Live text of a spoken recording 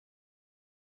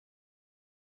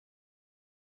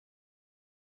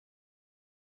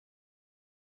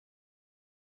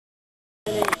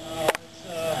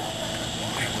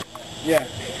Yeah,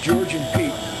 George and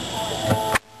Pete.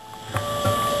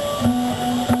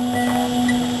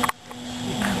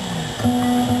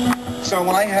 So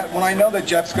when I know that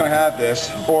Jeff's going to have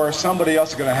this, or somebody else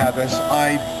is going to have this,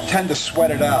 I tend to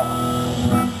sweat it out.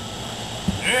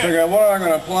 Figure, what am I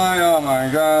going to play? Oh my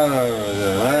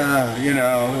God, you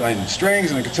know, and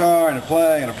strings and a guitar and a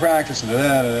play and a practice and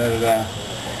da-da-da-da-da.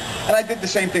 And I did the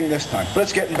same thing this time, but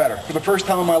it's getting better. For the first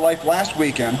time in my life, last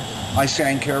weekend, I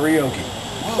sang karaoke.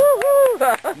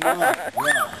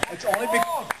 It's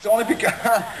only because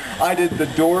I did The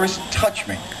Doors' Touch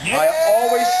Me. Yeah. I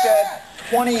always said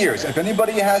 20 years, if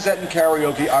anybody has that in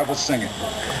karaoke, I will sing it.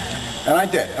 And I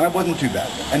did, and it wasn't too bad.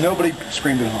 And nobody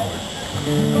screamed and hollered.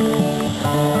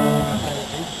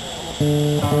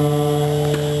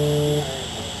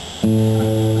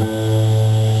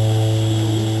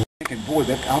 And boy,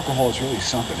 that alcohol is really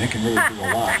something. It can really do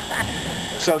a lot.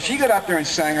 So she got up there and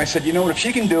sang. I said, you know what, if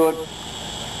she can do it,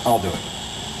 I'll do it.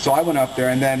 So I went up there,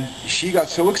 and then she got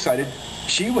so excited,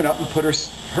 she went up and put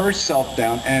herself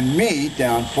down and me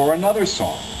down for another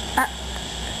song.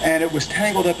 And it was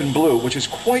Tangled Up in Blue, which is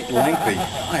quite lengthy.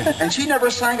 And she never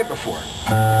sang it before.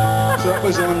 So that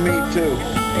was on me, too.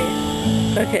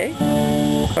 Okay.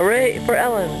 Hooray for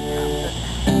Ellen.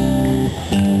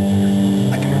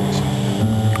 I can hear myself.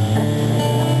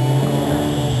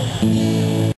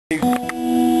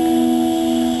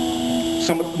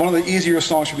 One of the easier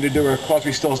songs for me to do are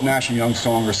Crosby, Stills, Nash & Young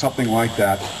song or something like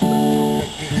that.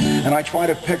 And I try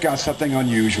to pick out something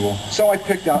unusual. So I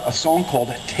picked out a song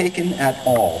called Taken at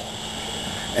All.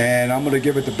 And I'm going to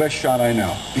give it the best shot I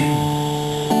know.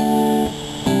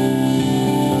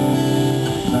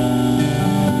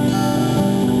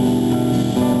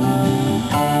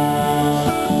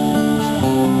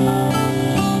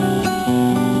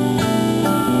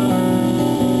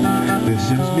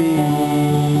 This is me.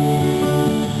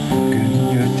 Can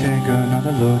you take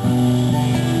another look?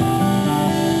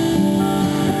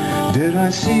 Did I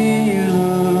see you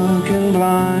looking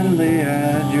blindly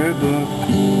at your book?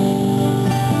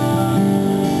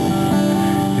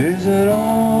 Is it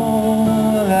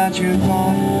all that you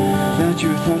thought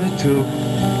it took?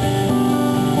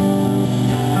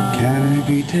 Can it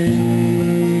be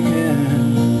taken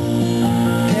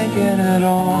at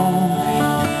all?